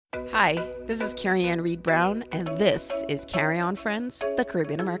Hi, this is Carrie Ann Reed Brown, and this is Carry On Friends, the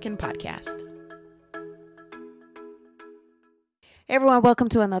Caribbean American podcast. Hey everyone, welcome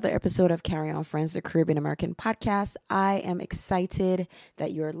to another episode of Carry On Friends, the Caribbean American podcast. I am excited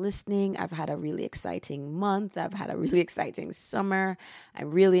that you're listening. I've had a really exciting month. I've had a really exciting summer.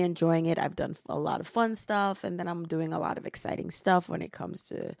 I'm really enjoying it. I've done a lot of fun stuff, and then I'm doing a lot of exciting stuff when it comes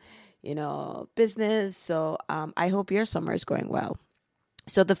to, business. So I hope your summer is going well.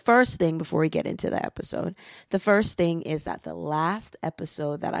 So the first thing before we get into the episode, the first thing is that the last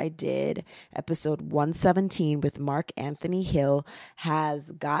episode that I did, episode 117 with Mark Anthony Hill,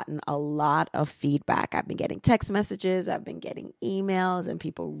 has gotten a lot of feedback. I've been getting text messages, I've been getting emails, and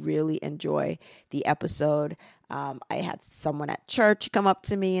people really enjoy the episode. I had someone at church come up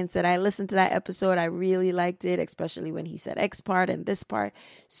to me and said, I listened to that episode. I really liked it, especially when he said X part and this part.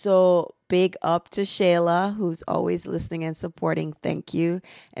 So big up to Shayla, who's always listening and supporting. Thank you.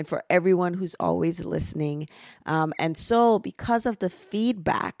 And for everyone who's always listening. And so because of the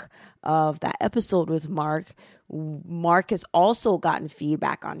feedback of that episode with Mark has also gotten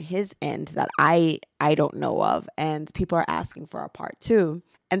feedback on his end that I don't know of, and people are asking for a part 2.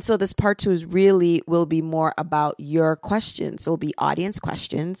 And so this part 2 will be more about your questions. It'll be audience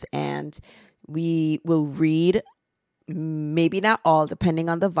questions, and we will read, maybe not all, depending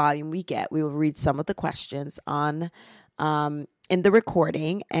on the volume we get. We will read some of the questions in the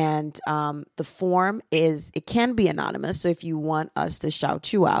recording, and the form it can be anonymous. So if you want us to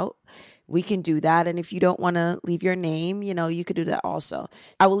shout you out, we can do that. And if you don't want to leave your name, you could do that also.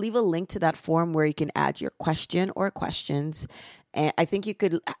 I will leave a link to that form where you can add your question or questions. And I think you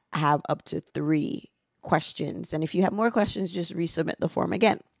could have up to 3 questions. And if you have more questions, just resubmit the form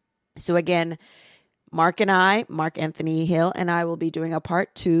again. So again, Mark Anthony Hill, and I will be doing a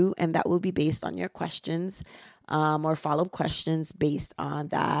part 2, and that will be based on your questions or follow-up questions based on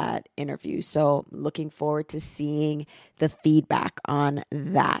that interview. So looking forward to seeing the feedback on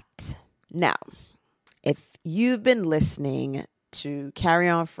that. Now, if you've been listening to Carry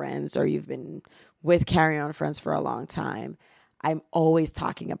On Friends, or you've been with Carry On Friends for a long time, I'm always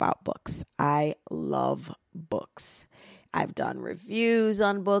talking about books. I love books. I've done reviews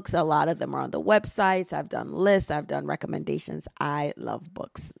on books. A lot of them are on the websites. I've done lists. I've done recommendations. I love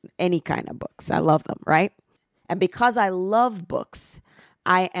books, any kind of books. I love them, right? And because I love books,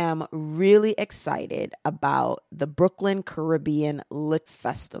 I am really excited about the Brooklyn Caribbean Lit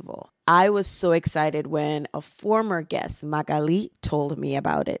Festival. I was so excited when a former guest, Magali, told me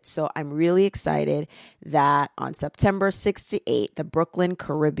about it. So I'm really excited that on September 6th to 8th, the Brooklyn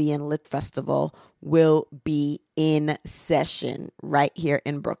Caribbean Lit Festival will be in session right here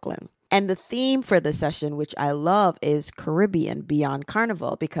in Brooklyn. And the theme for the session, which I love, is Caribbean Beyond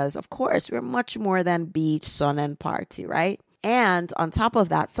Carnival, because of course we're much more than beach, sun, and party, right? And on top of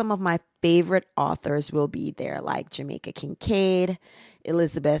that, some of my favorite authors will be there, like Jamaica Kincaid,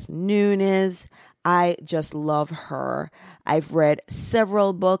 Elizabeth Nunes. I just love her. I've read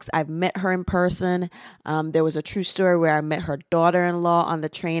several books. I've met her in person. There was a true story where I met her daughter-in-law on the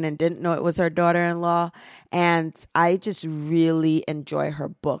train and didn't know it was her daughter-in-law. And I just really enjoy her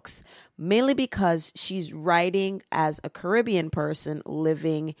books, mainly because she's writing as a Caribbean person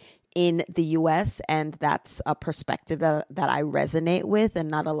living in the U.S., and that's a perspective that I resonate with, and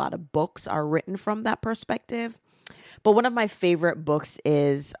not a lot of books are written from that perspective. But one of my favorite books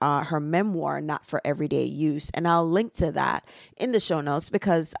is her memoir, Not for Everyday Use, and I'll link to that in the show notes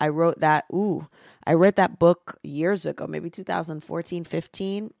because I read that book years ago, maybe 2014,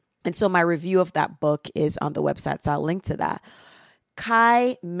 15, and so my review of that book is on the website, so I'll link to that.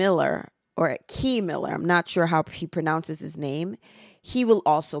 Key Miller, I'm not sure how he pronounces his name, he will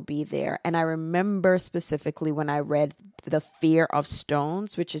also be there. And I remember specifically when I read The Fear of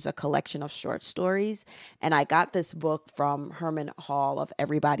Stones, which is a collection of short stories. And I got this book from Herman Hall of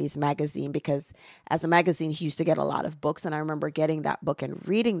Everybody's Magazine, because as a magazine, he used to get a lot of books. And I remember getting that book and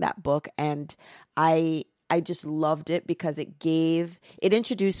reading that book. And I just loved it because it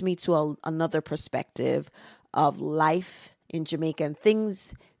introduced me to another perspective of life in Jamaica and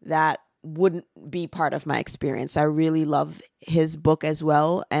things that wouldn't be part of my experience. I really love his book as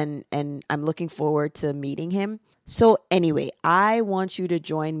well, and I'm looking forward to meeting him. So anyway, I want you to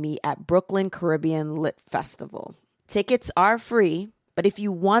join me at Brooklyn Caribbean Lit Festival. Tickets are free, but if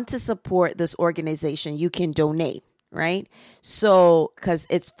you want to support this organization, you can donate. right? So, because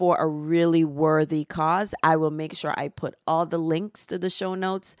it's for a really worthy cause, I will make sure I put all the links to the show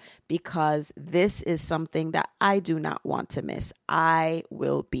notes because this is something that I do not want to miss. I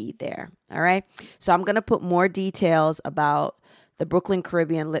will be there. All right. So I'm going to put more details about the Brooklyn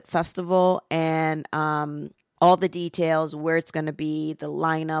Caribbean Lit Festival and all the details, where it's going to be, the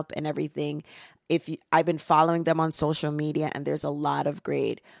lineup and everything. I've been following them on social media, and there's a lot of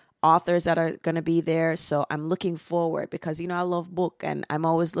great authors that are going to be there. So I'm looking forward because, I love book, and I'm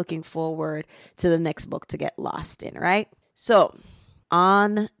always looking forward to the next book to get lost in, right? So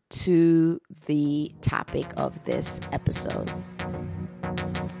on to the topic of this episode.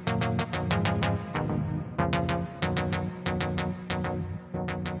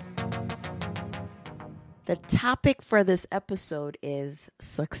 The topic for this episode is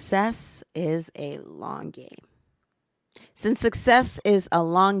success is a long game. Since success is a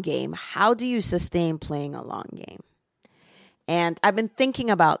long game, how do you sustain playing a long game? And I've been thinking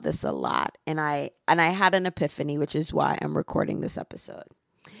about this a lot, and I had an epiphany, which is why I'm recording this episode.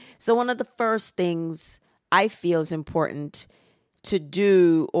 So one of the first things I feel is important to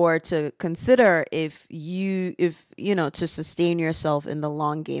do or to consider if to sustain yourself in the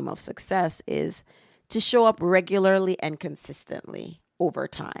long game of success is to show up regularly and consistently over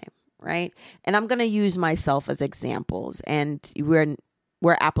time, right? And I'm going to use myself as examples, and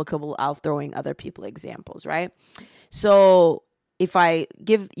we're applicable out throwing other people examples, right? So if I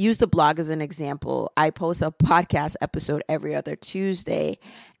use the blog as an example, I post a podcast episode every other Tuesday.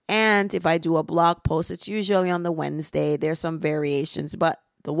 And if I do a blog post, it's usually on the Wednesday. There's some variations, but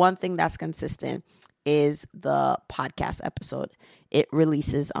the one thing that's consistent is the podcast episode. It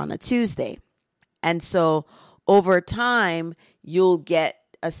releases on a Tuesday. And so over time, you'll get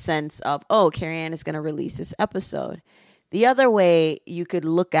a sense of, Carrie Ann is going to release this episode. The other way you could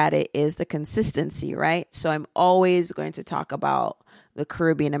look at it is the consistency, right? So I'm always going to talk about the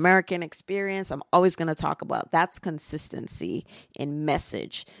Caribbean American experience. I'm always going to talk about that's consistency in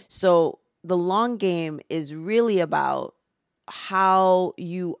message. So the long game is really about how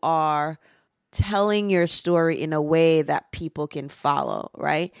you are telling your story in a way that people can follow,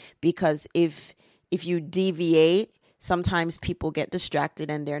 right? Because if you deviate, sometimes people get distracted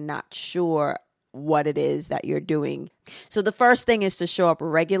and they're not sure what it is that you're doing. So the first thing is to show up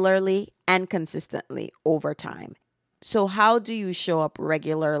regularly and consistently over time. So how do you show up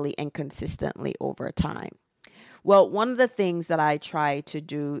regularly and consistently over time? Well, one of the things that I try to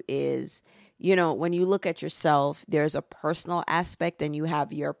do is, when you look at yourself, there's a personal aspect and you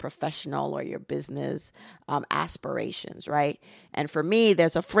have your professional or your business aspirations, right? And for me,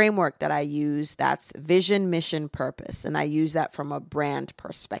 there's a framework that I use that's vision, mission, purpose. And I use that from a brand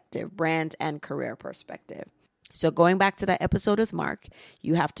perspective, brand and career perspective. So going back to that episode with Mark,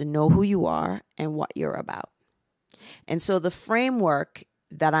 you have to know who you are and what you're about. And so the framework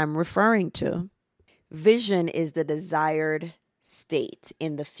that I'm referring to, vision is the desired state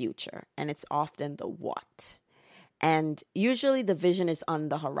in the future, and it's often the what. And usually the vision is on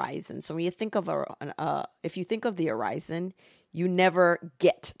the horizon. So when you think of if you think of the horizon, you never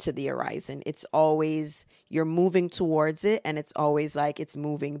get to the horizon. It's always you're moving towards it, and it's always like it's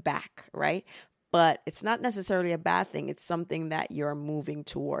moving back, right? But it's not necessarily a bad thing. It's something that you're moving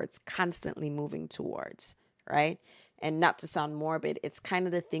towards, constantly moving towards, right? And not to sound morbid, it's kind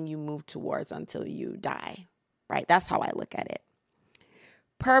of the thing you move towards until you die, right? That's how I look at it.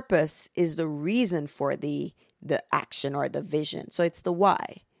 Purpose is the reason for the action or the vision. So it's the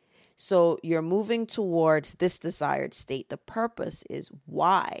why. So you're moving towards this desired state. The purpose is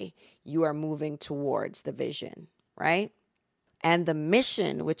why you are moving towards the vision, right? And the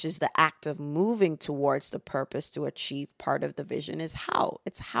mission, which is the act of moving towards the purpose to achieve part of the vision, is how.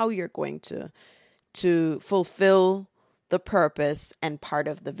 It's how you're going to fulfill the purpose and part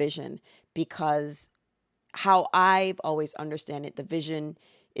of the vision, because how I've always understand it, the vision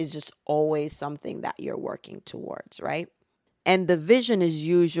is just always something that you're working towards, right? And the vision is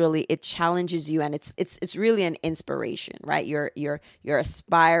usually, it challenges you, and it's really an inspiration, right? You're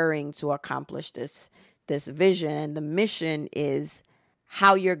aspiring to accomplish this vision, and the mission is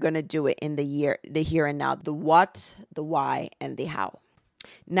how you're going to do it in the here and now, the what, the why, and the how.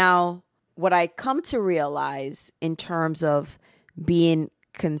 Now, what I come to realize in terms of being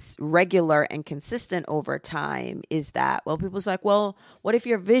regular and consistent over time is that, people's like, what if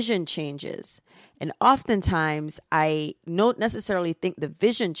your vision changes? And oftentimes I don't necessarily think the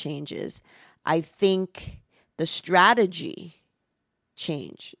vision changes. I think the strategy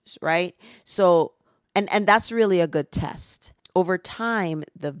changes, right? So, and that's really a good test. Over time,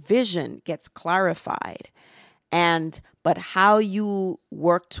 the vision gets clarified, but how you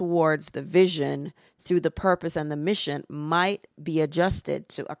work towards the vision through the purpose and the mission might be adjusted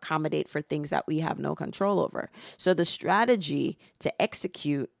to accommodate for things that we have no control over. So the strategy to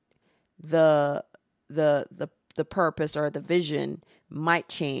execute the the purpose or the vision might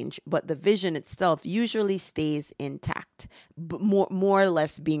change, but the vision itself usually stays intact, but more or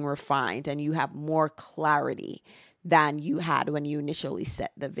less being refined, and you have more clarity than you had when you initially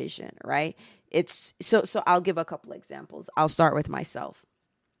set the vision, right? It's so I'll give a couple examples. I'll start with myself.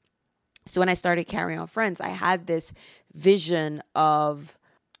 So when I started Carry On Friends, I had this vision of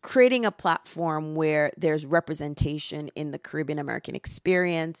creating a platform where there's representation in the Caribbean American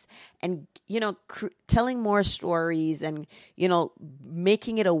experience, and, telling more stories, and,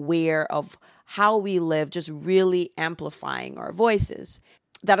 making it aware of how we live, just really amplifying our voices.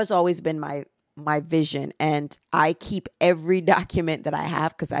 That has always been my vision. And I keep every document that I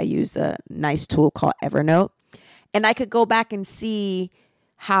have, because I use a nice tool called Evernote, and I could go back and see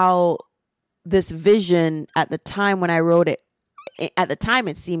how this vision at the time when I wrote it, at the time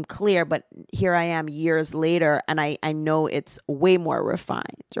it seemed clear, but here I am years later, and I know it's way more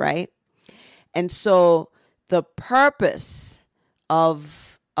refined, right? And so the purpose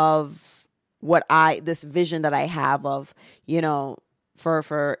of what this vision that I have of,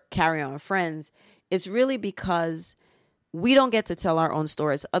 for Carry On Friends, it's really because we don't get to tell our own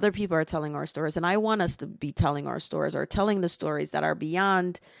stories. Other people are telling our stories, and I want us to be telling our stories, or telling the stories that are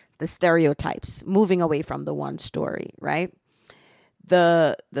beyond the stereotypes, moving away from the one story, right?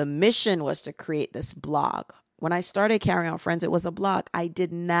 The mission was to create this blog. When I started Carry On Friends, it was a blog.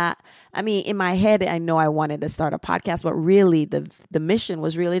 In my head, I know I wanted to start a podcast, but really the mission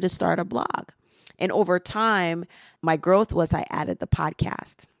was really to start a blog. And over time, my growth was I added the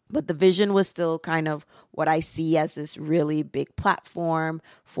podcast. But the vision was still kind of what I see as this really big platform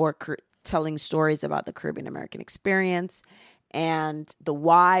for telling stories about the Caribbean American experience. And the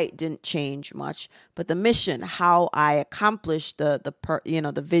why didn't change much, but the mission, how I accomplished the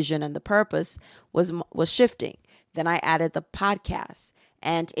vision and the purpose was shifting. Then I added the podcast,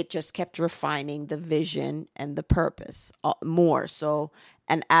 and it just kept refining the vision and the purpose more. So,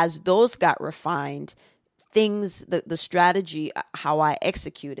 and as those got refined, things, the strategy, how I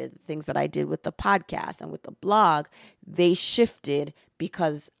executed things that I did with the podcast and with the blog, they shifted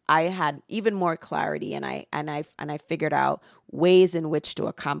because I had even more clarity, and I figured out ways in which to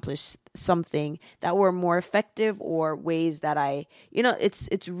accomplish something that were more effective, or ways that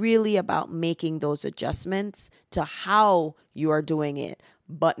it's really about making those adjustments to how you are doing it,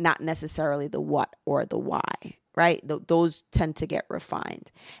 but not necessarily the what or the why, right? Those tend to get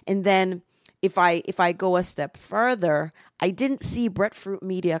refined. And then if I go a step further, I didn't see Breadfruit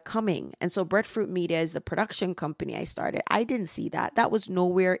Media coming. And so Breadfruit Media is the production company I started. I didn't see that. That was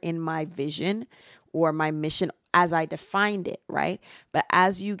nowhere in my vision or my mission as I defined it, right? But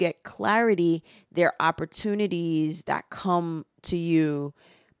as you get clarity, there are opportunities that come to you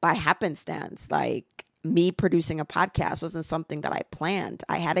by happenstance. Like me producing a podcast wasn't something that I planned.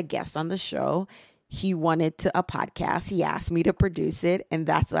 I had a guest on the show. He wanted a podcast. He asked me to produce it. And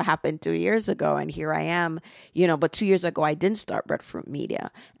that's what happened 2 years ago. And here I am, but 2 years ago, I didn't start Breadfruit Media.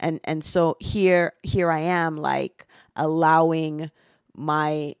 And so here I am, like allowing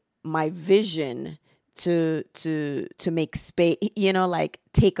my vision to make space, like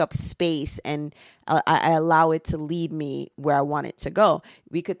take up space, and I allow it to lead me where I want it to go.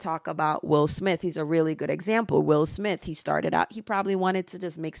 We could talk about Will Smith. He's a really good example. Will Smith, he started out, he probably wanted to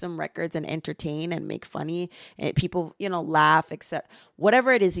just make some records and entertain and make funny and people, laugh, except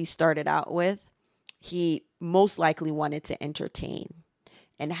whatever it is he started out with, he most likely wanted to entertain.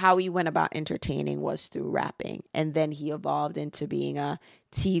 And how he went about entertaining was through rapping. And then he evolved into being a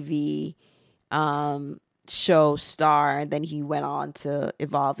TV show star, and then he went on to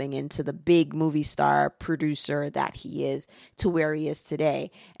evolving into the big movie star producer that he is, to where he is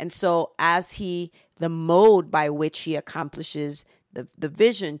today. And so as the mode by which he accomplishes the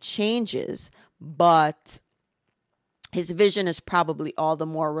vision changes, but his vision is probably all the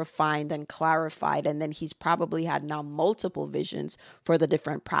more refined and clarified. And then he's probably had now multiple visions for the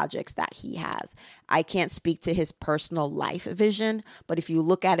different projects that he has. I can't speak to his personal life vision, but if you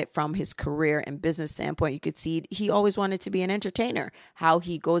look at it from his career and business standpoint, you could see he always wanted to be an entertainer. How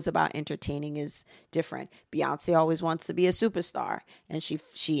he goes about entertaining is different. Beyonce always wants to be a superstar, and she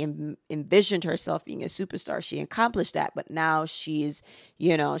envisioned herself being a superstar. She accomplished that, but now she's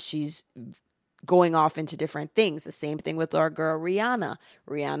going off into different things. The same thing with our girl Rihanna.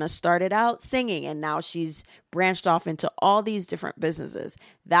 Rihanna started out singing, and now she's branched off into all these different businesses.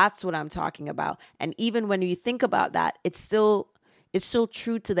 That's what I'm talking about. And even when you think about that, it's still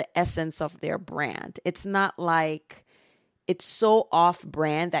true to the essence of their brand. It's not like it's so off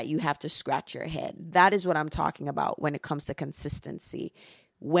brand that you have to scratch your head. That is what I'm talking about when it comes to consistency.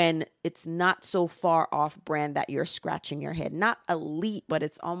 When it's not so far off brand that you're scratching your head. Not elite, but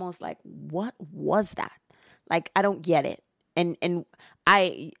it's almost like, what was that? Like, I don't get it. And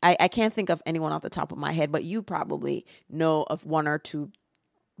I can't think of anyone off the top of my head, but you probably know of one or two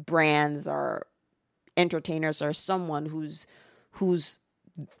brands or entertainers or someone who's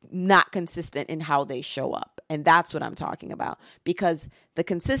not consistent in how they show up. And that's what I'm talking about, because the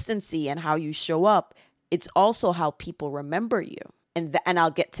consistency and how you show up, it's also how people remember you. And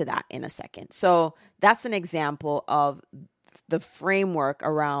I'll get to that in a second. So that's an example of the framework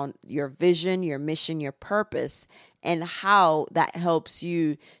around your vision, your mission, your purpose, and how that helps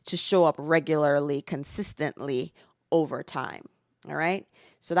you to show up regularly, consistently over time. All right.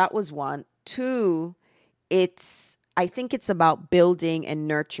 So that was one. Two, I think it's about building and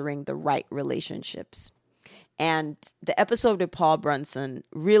nurturing the right relationships. And the episode with Paul Brunson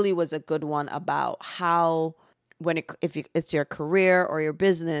really was a good one about how if it's your career or your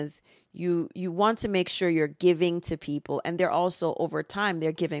business, you want to make sure you're giving to people, and they're also, over time,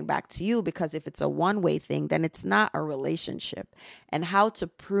 they're giving back to you, because if it's a one-way thing, then it's not a relationship. And how to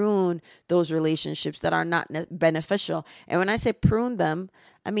prune those relationships that are not beneficial. And when I say prune them,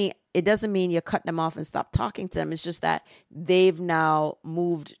 I mean, it doesn't mean you cut them off and stop talking to them. It's just that they've now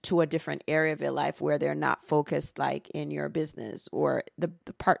moved to a different area of your life where they're not focused like in your business or the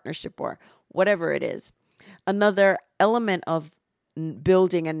partnership or whatever it is. Another element of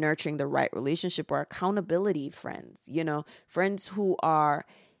building and nurturing the right relationship are accountability friends, friends who are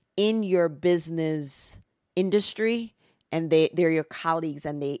in your business industry, and they're your colleagues,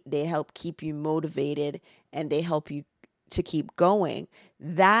 and they help keep you motivated, and they help you to keep going.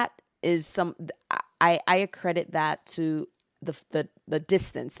 That is I accredit that to the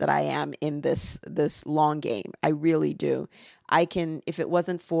distance that I am in this long game. I really do. If it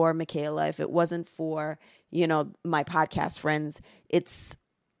wasn't for Michaela, if it wasn't for, my podcast friends, it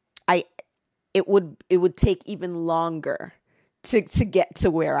would take even longer to get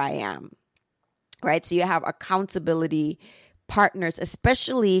to where I am. Right? So you have accountability partners,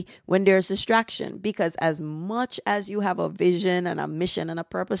 especially when there's distraction, because as much as you have a vision and a mission and a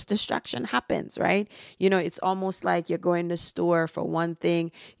purpose, distraction happens, right? It's almost like you're going to the store for one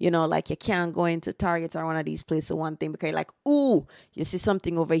thing, like you can't go into Target or one of these places for one thing, because you're like, ooh, you see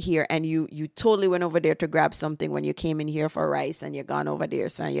something over here, and you totally went over there to grab something when you came in here for rice, and you're gone over there,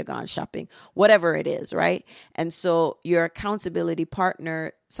 so you're gone shopping, whatever it is, right? And so your accountability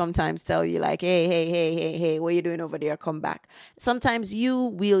partner sometimes tell you like, hey, what are you doing over there? Come back. Sometimes you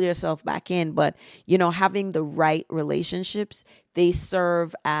wheel yourself back in, but having the right relationships, they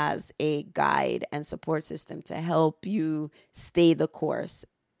serve as a guide and support system to help you stay the course.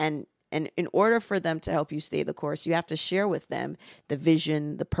 And in order for them to help you stay the course, you have to share with them the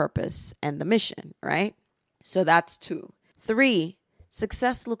vision, the purpose, and the mission, right? So that's 2. 3,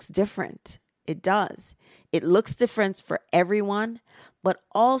 success looks different. It does. It looks different for everyone, but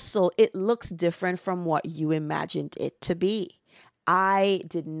also it looks different from what you imagined it to be. I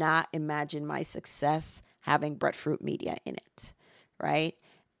did not imagine my success having Breadfruit Media in it, right?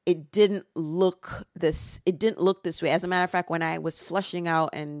 It didn't look this way. As a matter of fact, when I was fleshing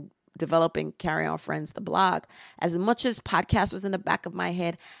out and developing Carry On Friends, the blog, as much as podcast was in the back of my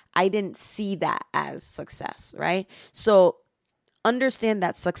head, I didn't see that as success, right? So understand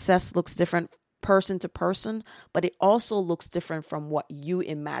that success looks different person to person, but it also looks different from what you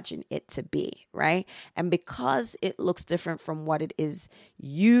imagine it to be, right? And because it looks different from what it is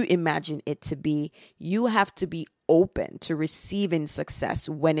you imagine it to be, you have to be open to receiving success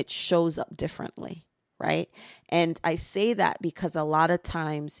when it shows up differently, right? And I say that because a lot of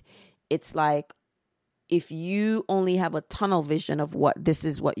times it's like, if you only have a tunnel vision of what this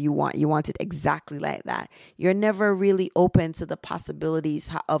is what you want it exactly like that, you're never really open to the possibilities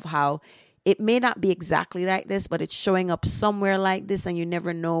of how it may not be exactly like this, but it's showing up somewhere like this, and you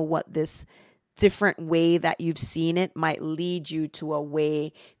never know what this different way that you've seen it might lead you to a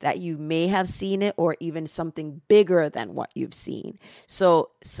way that you may have seen it, or even something bigger than what you've seen.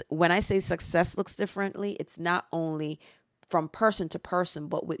 So when I say success looks differently, it's not only from person to person,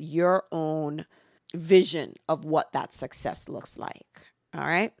 but with your own vision of what that success looks like. All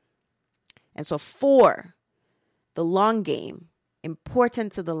right. And so 4, the long game,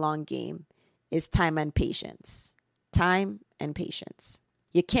 important to the long game, is time and patience. Time and patience.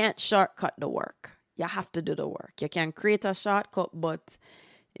 You can't shortcut the work. You have to do the work. You can create a shortcut, but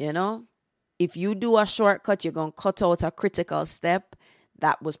if you do a shortcut, you're going to cut out a critical step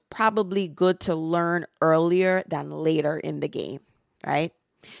that was probably good to learn earlier than later in the game, right?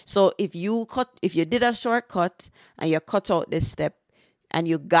 So if you did a shortcut and you cut out this step and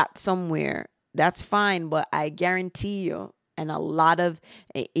you got somewhere, that's fine. But I guarantee you, and a lot of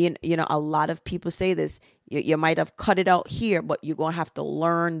people say this, you might have cut it out here, but you're going to have to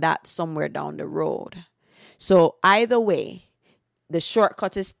learn that somewhere down the road. So either way, the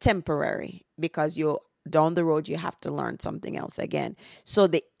shortcut is temporary because you down the road you have to learn something else again. So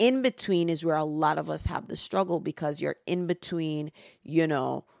the in between is where a lot of us have the struggle, because you're in between,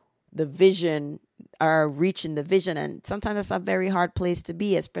 the vision, or reaching the vision. And sometimes that's a very hard place to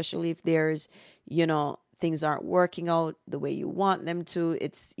be, especially if there's, things aren't working out the way you want them to.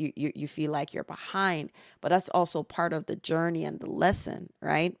 It's you feel like you're behind, but that's also part of the journey and the lesson,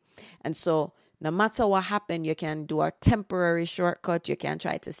 right? And so no matter what happened, you can do a temporary shortcut. You can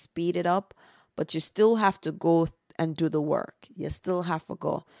try to speed it up, but you still have to go and do the work. You still have to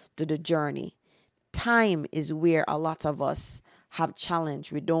go to the journey. Time is where a lot of us have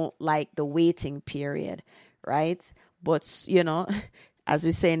challenge. We don't like the waiting period, right? But, as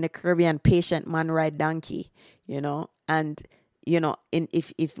we say in the Caribbean, patient man ride donkey, and,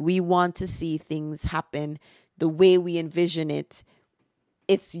 if we want to see things happen the way we envision it,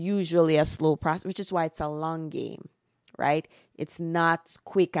 it's usually a slow process, which is why it's a long game, right? It's not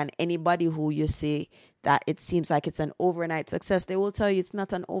quick. And anybody who you see that it seems like it's an overnight success, they will tell you it's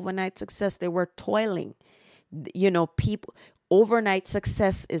not an overnight success. They were toiling. People, overnight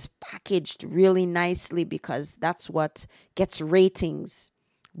success is packaged really nicely because that's what gets ratings.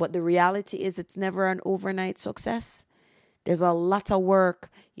 But the reality is it's never an overnight success. There's a lot of work.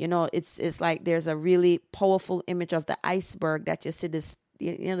 It's like there's a really powerful image of the iceberg that you see this,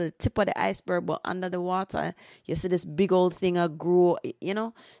 the tip of the iceberg, but under the water, you see this big old thing grow,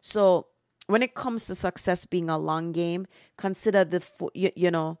 So when it comes to success being a long game, consider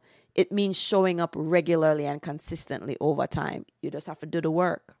it means showing up regularly and consistently over time. You just have to do the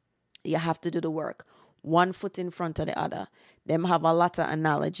work. You have to do the work. One foot in front of the other. Them have a lot of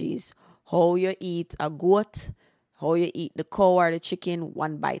analogies. How you eat a goat, how you eat the cow or the chicken,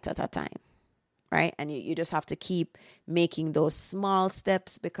 one bite at a time. Right? And you just have to keep making those small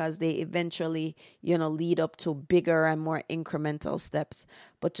steps, because they eventually, lead up to bigger and more incremental steps.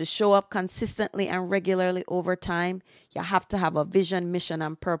 But to show up consistently and regularly over time, you have to have a vision, mission,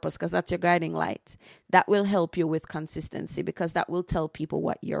 and purpose, because that's your guiding light. That will help you with consistency, because that will tell people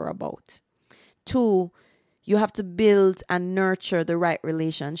what you're about. 2, you have to build and nurture the right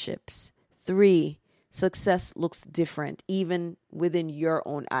relationships. 3, success looks different. Even within your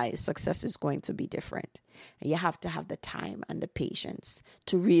own eyes, success is going to be different. And you have to have the time and the patience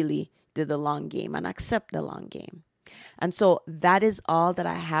to really do the long game and accept the long game. And so that is all that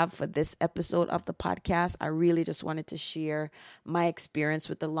I have for this episode of the podcast. I really just wanted to share my experience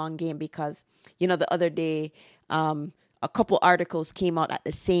with the long game because, the other day, a couple articles came out at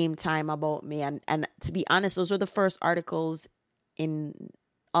the same time about me. And to be honest, those were the first articles in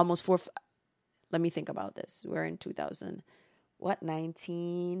almost let me think about this. We're in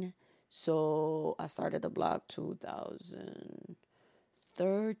 19? So I started the blog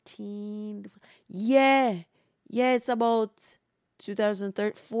 2013. Yeah, it's about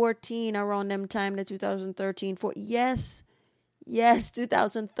 2014, around them time, the 2013. Yes,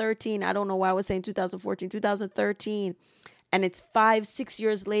 2013. I don't know why I was saying 2014, 2013. And it's 5-6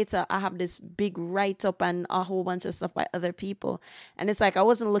 years later, I have this big write-up and a whole bunch of stuff by other people. And it's like, I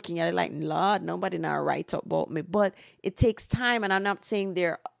wasn't looking at it like, Lord, nobody now write up about me. But it takes time. And I'm not saying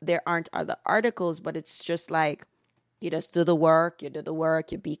there aren't other articles, but it's just like, you just do the work, you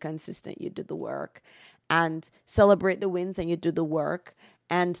be consistent, you do the work. And celebrate the wins, and you do the work.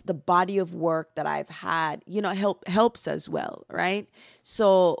 And the body of work that I've had, helps as well, right?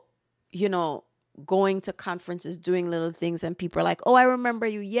 So, going to conferences, doing little things, and people are like, oh, I remember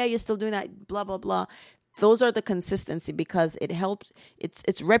you. Yeah, you're still doing that, blah, blah, blah. Those are the consistency, because it helps.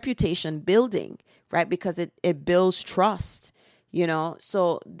 It's reputation building, right? Because it builds trust,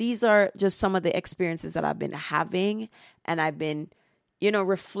 So these are just some of the experiences that I've been having, and I've been,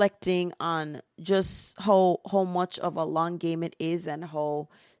 reflecting on just how much of a long game it is, and how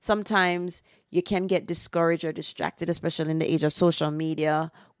sometimes you can get discouraged or distracted, especially in the age of social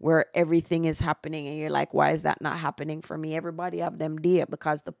media, where everything is happening and you're like, why is that not happening for me? Everybody have them there,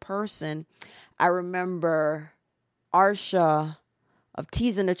 because I remember Arsha of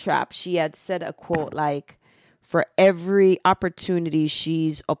Teas in the Trap, she had said a quote like, for every opportunity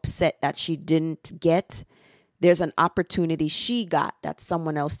she's upset that she didn't get, there's an opportunity she got that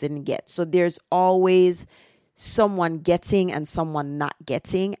someone else didn't get. So there's always someone getting and someone not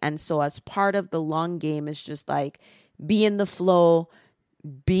getting. And so as part of the long game is just like, be in the flow,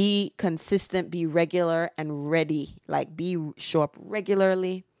 be consistent, be regular and ready. Like show up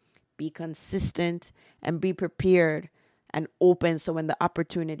regularly, be consistent, and be prepared and open. So when the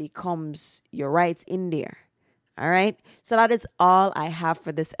opportunity comes, you're right in there. All right. So that is all I have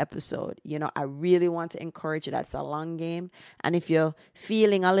for this episode. I really want to encourage you that it's a long game. And if you're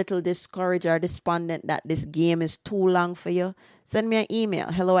feeling a little discouraged or despondent that this game is too long for you, send me an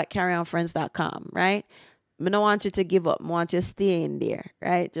email, hello@carryonfriends.com, right? I don't want you to give up. I want you to stay in there,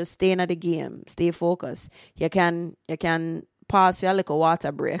 right? Just stay in the game. Stay focused. You can pause for a little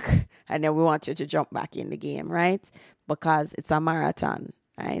water break and then we want you to jump back in the game, right? Because it's a marathon,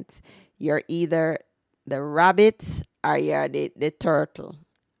 right? You're either the rabbit or you're the turtle,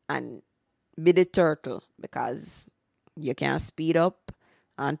 and be the turtle because you can speed up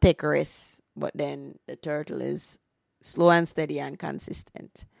and take risks, but then the turtle is slow and steady and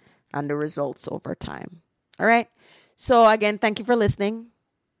consistent, and the results over time. All right. So again, thank you for listening,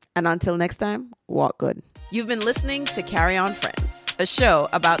 and until next time, walk good. You've been listening to Carry On Friends, a show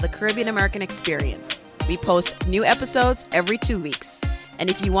about the Caribbean American experience. We post new episodes every 2 weeks. And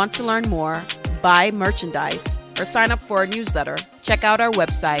if you want to learn more, buy merchandise, or sign up for our newsletter, check out our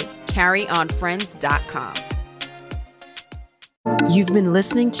website, carryonfriends.com. You've been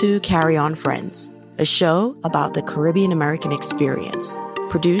listening to Carry On Friends, a show about the Caribbean American experience,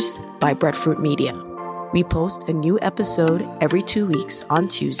 produced by Breadfruit Media. We post a new episode every 2 weeks on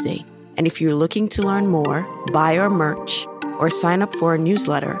Tuesday. And if you're looking to learn more, buy our merch, or sign up for our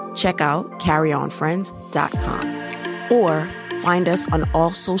newsletter, check out carryonfriends.com. Or find us on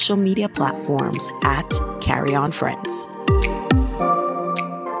all social media platforms at Carry On Friends.